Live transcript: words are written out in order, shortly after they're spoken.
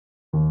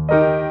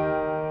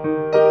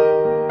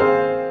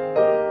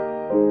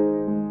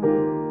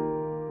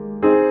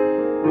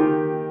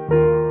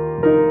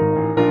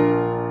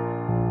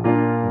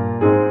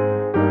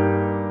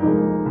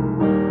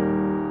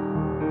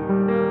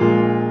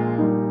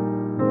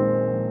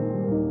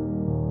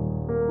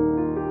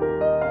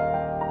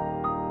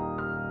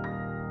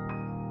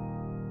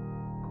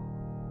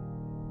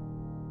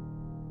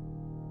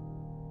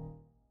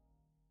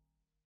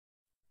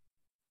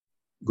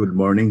Good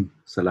morning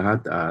sa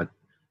lahat at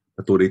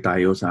patuloy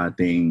tayo sa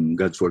ating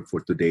God's Word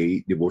for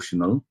Today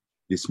devotional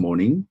this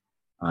morning.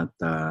 At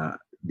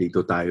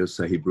dito tayo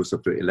sa Hebrews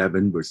chapter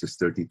 11 verses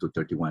 30 to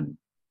 31.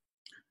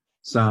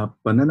 Sa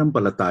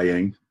pananampalataya,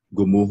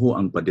 gumuho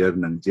ang pader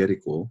ng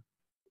Jericho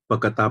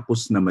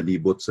pagkatapos na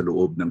malibot sa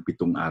loob ng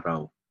 7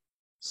 araw.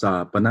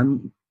 Sa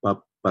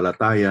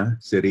pananampalataya,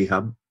 si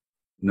Rahab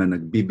na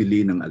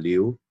nagbibili ng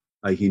aliw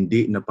ay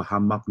hindi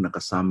napahamak na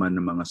kasama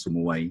ng mga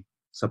sumuway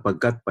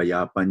sapagkat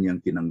payapa niyang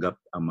tinanggap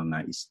ang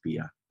mga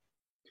espiya.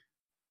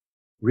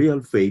 Real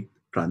faith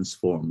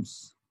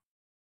transforms.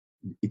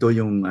 Ito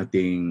yung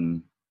ating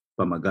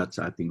pamagat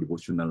sa ating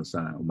devotional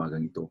sa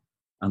umagang ito.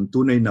 Ang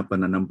tunay na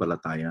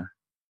pananampalataya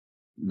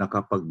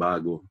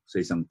nakapagbago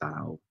sa isang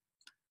tao.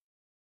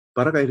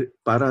 Para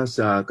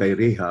kay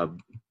Rahab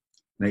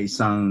na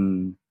isang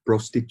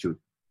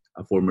prostitute,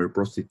 a former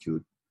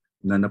prostitute,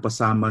 na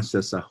napasama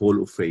siya sa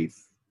Hall of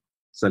Faith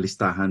sa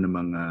listahan ng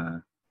mga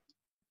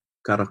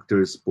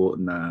characters po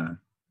na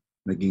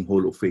naging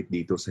Hall of Faith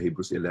dito sa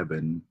Hebrews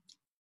 11,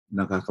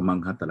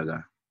 nakakamangha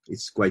talaga.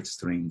 It's quite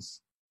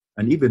strange.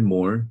 And even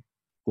more,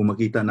 kung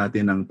makita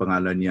natin ang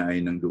pangalan niya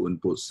ay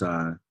nandoon po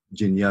sa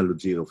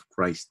genealogy of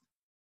Christ.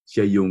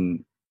 Siya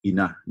yung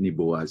ina ni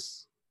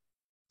Boaz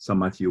sa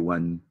Matthew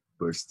 1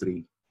 verse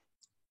 3.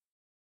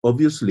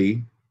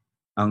 Obviously,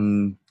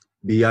 ang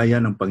biyaya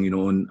ng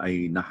Panginoon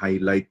ay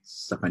na-highlight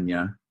sa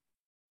kanya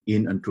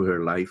in and through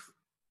her life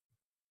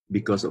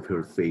because of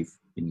her faith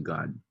in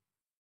God.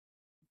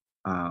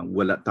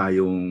 Wala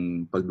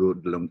tayong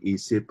pagdudalawang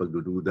isip,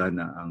 pagdududa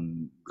na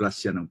ang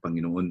grasya ng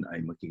Panginoon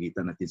ay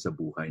makikita natin sa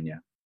buhay niya.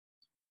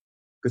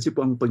 Kasi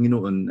po ang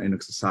Panginoon ay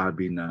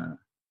nagsasabi na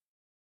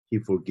He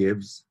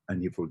forgives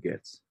and He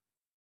forgets.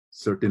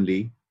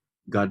 Certainly,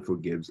 God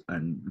forgives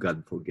and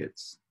God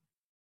forgets.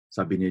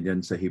 Sabi niya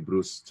diyan sa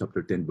Hebrews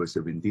chapter 10 verse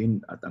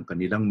 17, at ang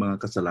kanilang mga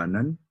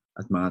kasalanan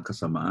at mga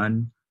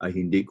kasamaan ay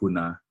hindi ko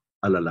na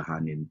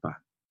alalahanin pa.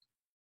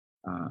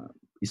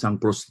 Isang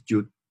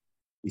prostitute,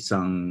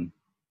 isang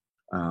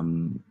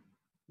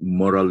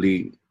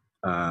morally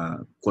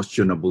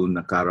questionable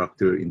na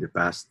character in the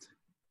past,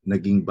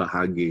 naging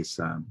bahagi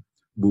sa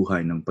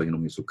buhay ng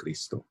Panginoong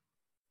Jesucristo.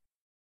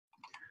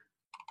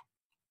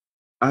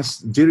 As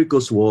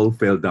Jericho's wall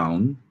fell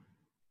down,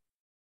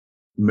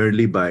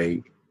 merely by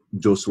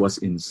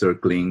Joshua's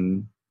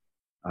encircling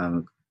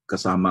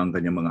kasama ang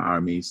kanyang mga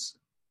armies,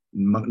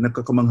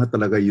 nakakamangha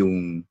talaga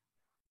yung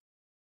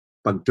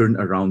pag-turn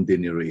around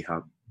din ni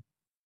Rahab.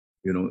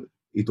 You know,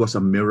 it was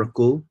a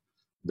miracle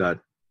that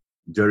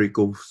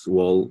Jericho's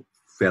wall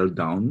fell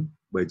down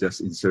by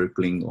just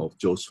encircling of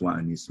Joshua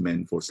and his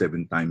men for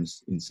 7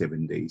 times in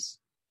 7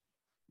 days.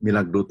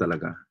 Milagro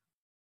talaga.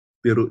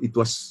 Pero it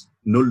was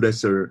no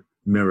lesser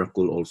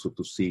miracle also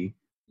to see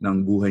na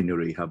ang buhay ni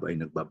Rahab ay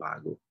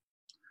nagbabago.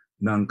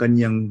 Na ang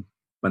kanyang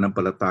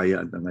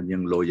panampalataya at ang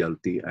kanyang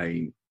loyalty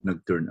ay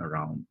nag-turn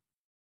around.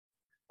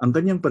 Ang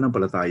kanyang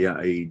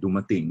panampalataya ay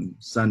dumating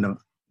sa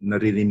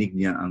naririnig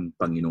niya ang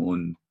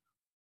Panginoon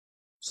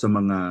sa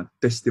mga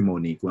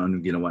testimony kung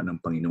anong ginawa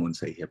ng Panginoon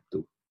sa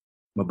Ehipto.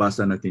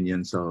 Mabasa natin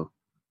yan sa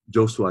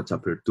Joshua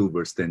chapter 2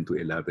 verse 10 to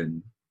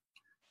 11.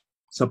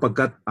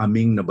 Sapagkat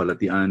aming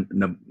nabalitaan,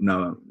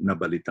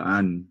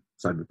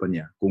 sabi pa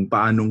niya, kung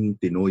paanong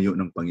tinuyo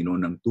ng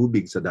Panginoon ang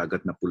tubig sa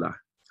dagat na pula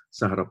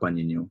sa harapan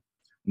ninyo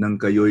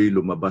nang kayo'y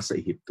lumabas sa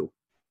Ehipto,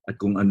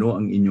 at kung ano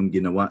ang inyong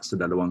ginawa sa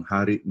 2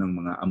 hari ng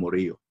mga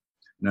Amoreo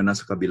na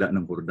nasa kabila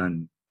ng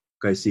Jordan,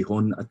 kay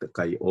Sihon at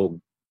kay Og,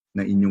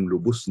 na inyong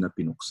lubos na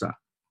pinuksa.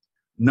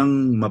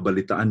 Nang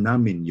mabalitaan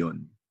namin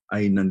yon,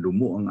 ay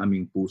nanlumo ang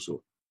aming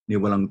puso, ni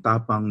walang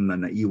tapang na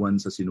naiwan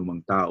sa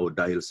sinumang tao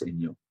dahil sa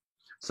inyo,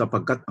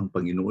 sapagkat ang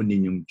Panginoon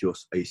ninyong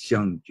Diyos ay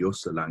siyang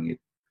Diyos sa langit,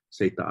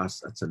 sa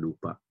itaas at sa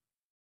lupa,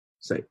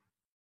 sa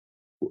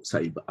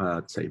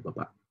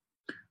ibaba.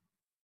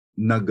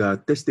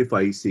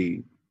 Nag-testify si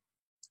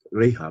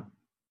Rahab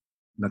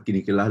na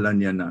kinikilala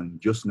niya na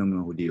ang Diyos ng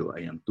mga Hudyo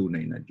ay ang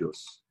tunay na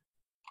Diyos.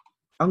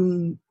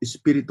 Ang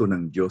Espiritu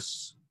ng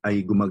Diyos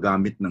ay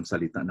gumagamit ng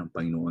salita ng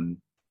Panginoon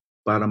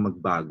para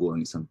magbago ang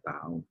isang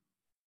tao.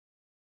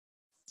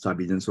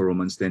 Sabi diyan sa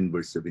Romans 10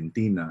 verse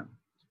 17 na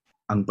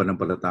ang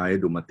panampalataya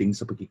dumating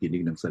sa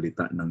pakikinig ng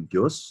salita ng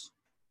Diyos,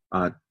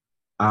 at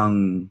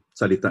ang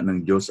salita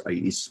ng Diyos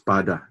ay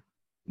espada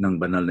ng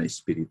banal na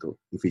Espiritu.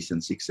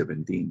 Ephesians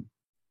 6:17.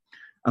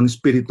 Ang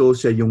Espiritu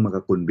siya yung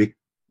makakonvict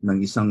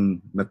ng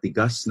isang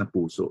matigas na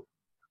puso,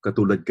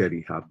 katulad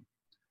kay Rahab,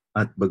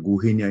 at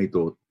baguhin niya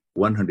ito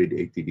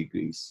 180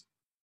 degrees.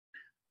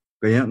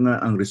 Kaya nga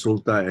ang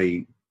resulta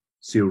ay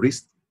she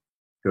risked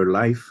her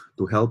life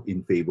to help in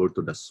favor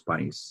to the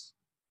spies.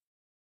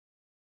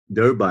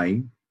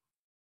 Thereby,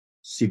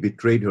 she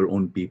betrayed her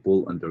own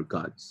people and their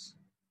gods.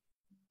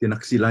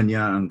 Tinaksila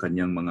niya ang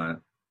kanyang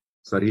mga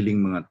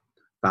sariling mga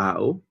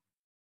tao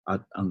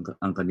at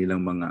ang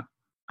kanilang mga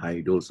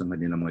idols, ang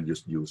kanilang mga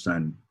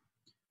Diyos-Diyusan.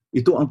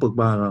 Ito ang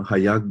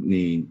pagpahayag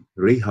ni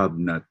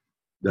Rahab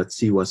that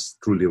she was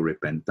truly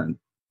repentant.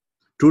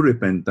 True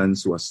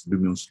repentance was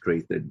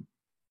demonstrated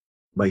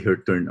by her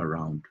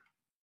turnaround.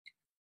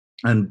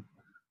 And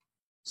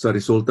Sa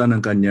resulta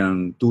ng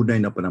kanyang tunay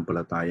na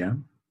pananampalataya,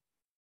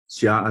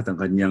 siya at ang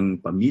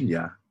kanyang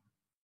pamilya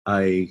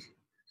ay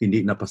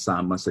hindi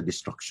napasama sa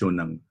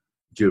destruction ng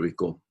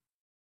Jericho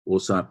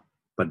o sa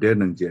pader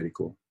ng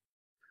Jericho.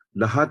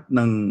 Lahat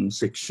ng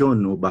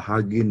seksyon o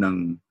bahagi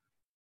ng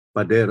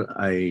pader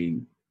ay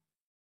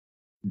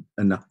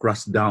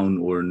na-crush down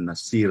or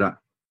nasira.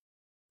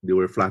 They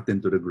were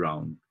flattened to the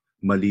ground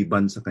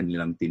maliban sa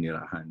kanilang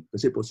tinirahan.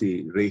 Kasi po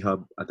si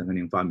Rahab at ang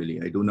kanyang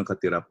family ay doon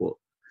nakatira po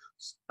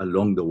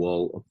along the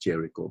wall of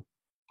Jericho.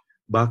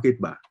 Bakit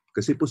ba?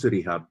 Kasi po si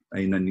Rahab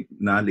ay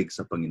nalig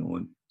sa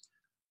Panginoon.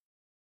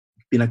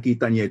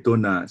 Pinakita niya ito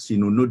na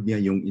sinunod niya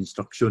yung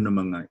instruksyon ng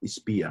mga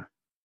espiya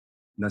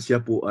na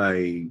siya po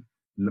ay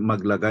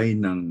maglagay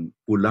ng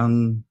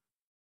pulang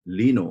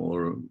lino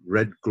or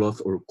red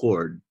cloth or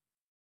cord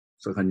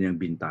sa kanyang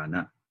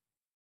bintana.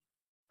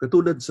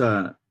 Katulad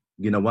sa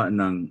ginawa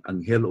ng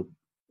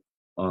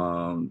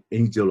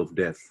angel of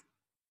death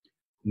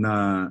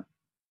na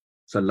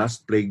sa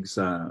last plague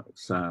sa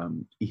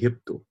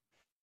Ehipto,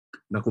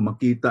 na kung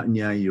makita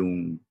niya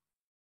yung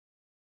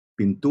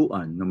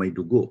pintuan na may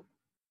dugo,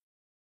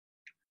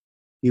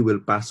 he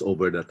will pass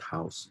over that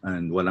house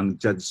and walang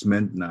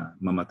judgment na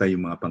mamatay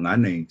yung mga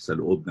panganay sa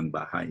loob ng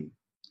bahay.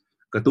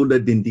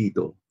 Katulad din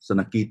dito sa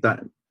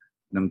nakita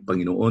ng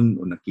Panginoon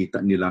o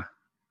nakita nila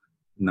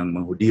ng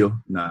mga Hudyo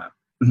na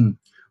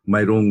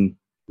mayroong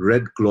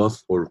red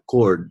cloth or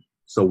cord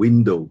sa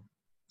window,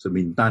 sa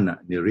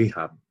bintana ni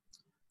Rahab,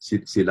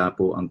 sila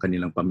po ang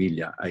kanilang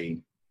pamilya ay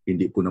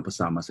hindi po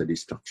napasama sa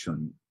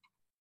destruction.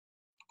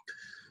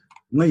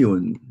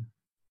 Ngayon,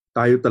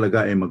 tayo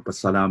talaga ay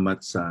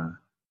magpasalamat sa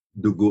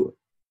dugo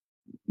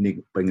ni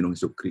Panginoong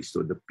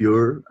Jesucristo, the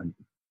pure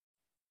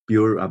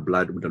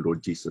blood of the Lord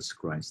Jesus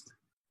Christ.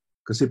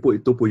 Kasi po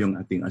ito po yung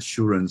ating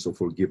assurance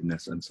of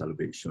forgiveness and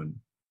salvation.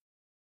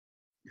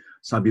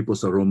 Sabi po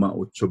sa Roma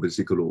 8,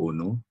 versikulo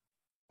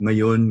 1,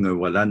 ngayon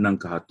wala ng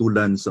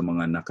kahatulan sa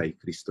mga nakay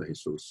Kristo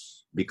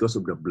Jesus because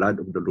of the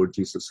blood of the Lord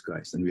Jesus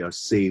Christ, and we are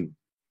saved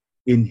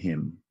in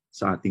Him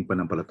sa ating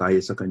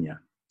panampalataya sa Kanya.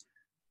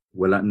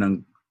 Wala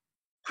ng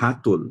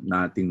hatol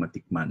na ating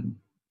matikman.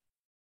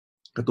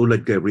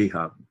 Katulad kay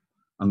Rahab,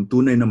 ang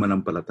tunay na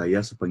manampalataya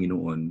sa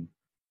Panginoon,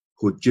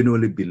 who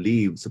genuinely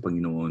believe sa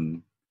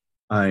Panginoon,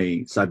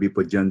 ay sabi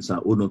po dyan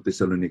sa 1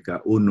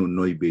 Thessalonica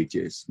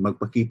 1:9,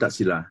 magpakita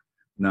sila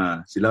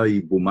na sila ay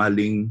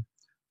bumaling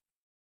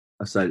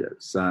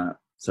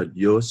sa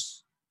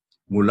Diyos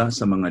mula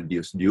sa mga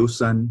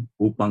Diyos-Diyosan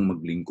upang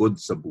maglingkod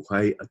sa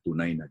buhay at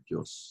tunay na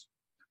Diyos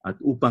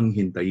at upang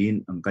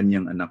hintayin ang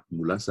kanyang anak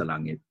mula sa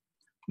langit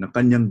na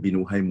kanyang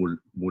binuhay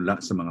mula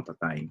sa mga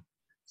patay.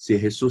 Si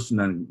Jesus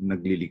na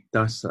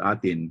nagliligtas sa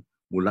atin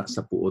mula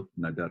sa puot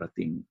na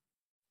darating.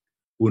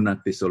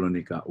 1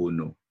 Thessalonica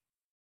 1:9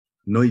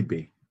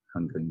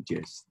 hanggang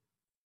 10.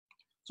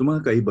 So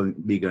mga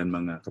kaibigan,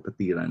 mga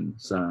kapatiran,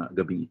 sa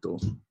gabing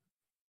ito,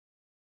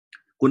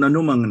 kung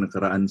ano mang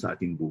nakaraan sa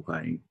ating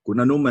buhay, kung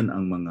ano man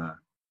ang mga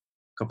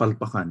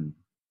kapalpakan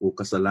o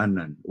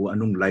kasalanan o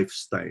anong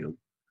lifestyle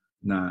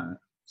na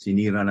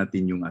sinira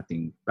natin yung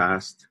ating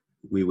past,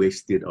 we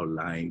wasted our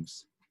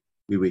lives,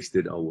 we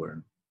wasted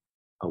our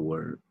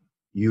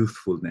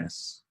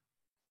youthfulness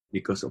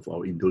because of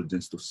our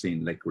indulgence to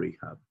sin like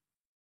Rahab.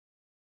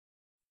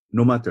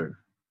 No matter,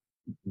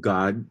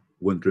 God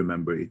won't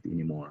remember it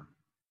anymore.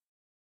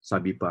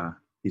 Sabi pa,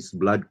 His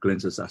blood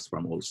cleanses us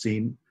from all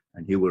sin,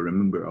 and He will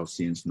remember our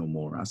sins no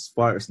more. As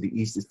far as the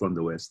east is from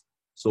the west,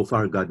 so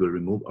far God will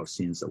remove our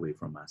sins away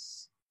from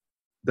us.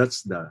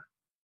 That's the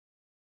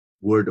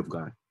word of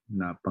God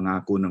na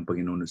pangako ng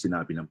Panginoon,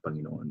 sinabi ng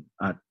Panginoon.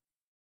 At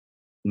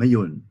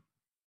ngayon,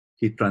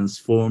 He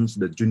transforms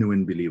the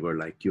genuine believer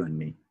like you and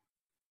me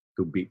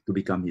to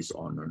become His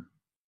honor.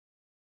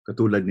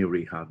 Katulad ni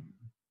Rahab,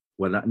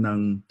 wala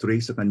nang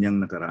trace sa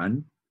kanyang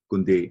nakaraan,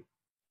 kundi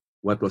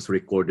what was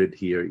recorded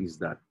here is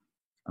that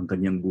ang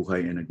kanyang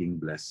buhay ay naging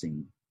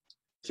blessing.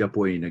 Siya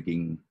po ay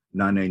naging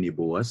nanay ni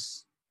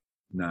Boaz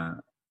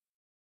na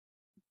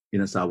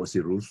inasawa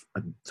si Ruth,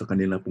 at sa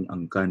kanila pong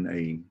angkan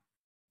ay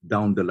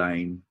down the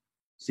line,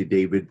 si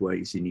David po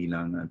ay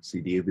isinilang, at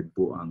si David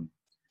po ang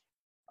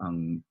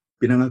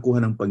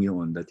pinangakuhan ng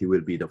Panginoon that he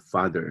will be the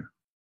father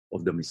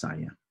of the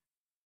Messiah.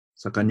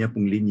 Sa kanya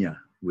pong linya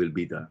will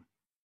be the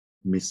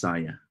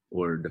Messiah,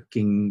 or the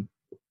King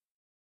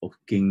of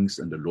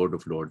Kings and the Lord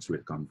of Lords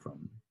will come from.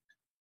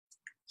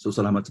 So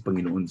salamat sa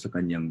Panginoon sa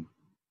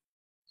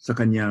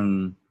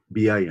kanyang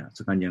biyaya,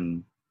 sa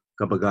kanyang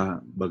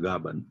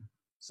kabagaban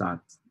sa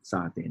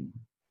atin.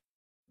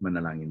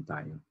 Manalangin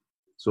tayo.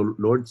 So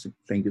Lord,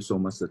 thank you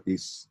so much that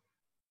this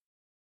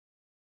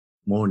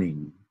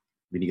morning,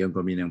 binigyan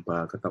kami ng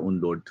pagkataon,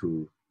 Lord,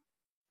 to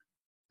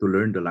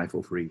learn the life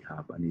of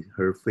Rahab and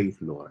her faith,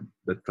 Lord,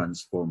 that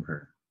transformed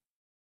her.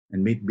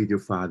 And may it be,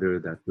 dear Father,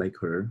 that like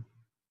her,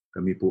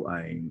 kami po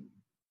ay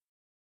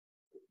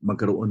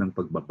magkaroon ng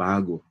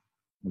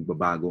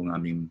magbabago ang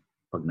aming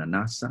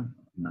pagnanasa,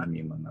 ang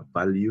aming mga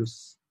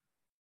values,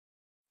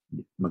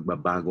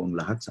 magbabago ang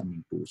lahat sa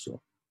aming puso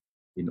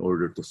in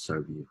order to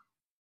serve you,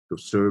 to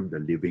serve the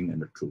living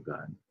and the true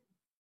God.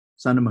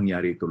 Sana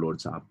mangyari ito, Lord,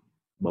 sa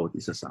bawat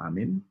isa sa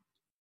amin.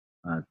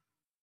 At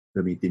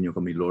gamitin niyo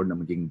kami, Lord, na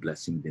maging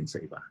blessing din sa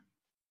iba.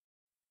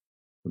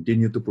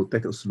 Continue to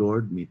protect us,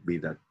 Lord. May it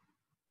be that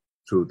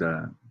through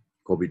the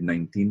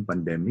COVID-19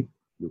 pandemic,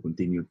 you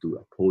continue to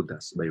uphold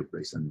us by your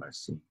grace and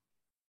mercy.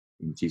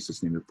 In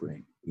Jesus' name we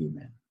pray.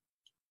 Amen.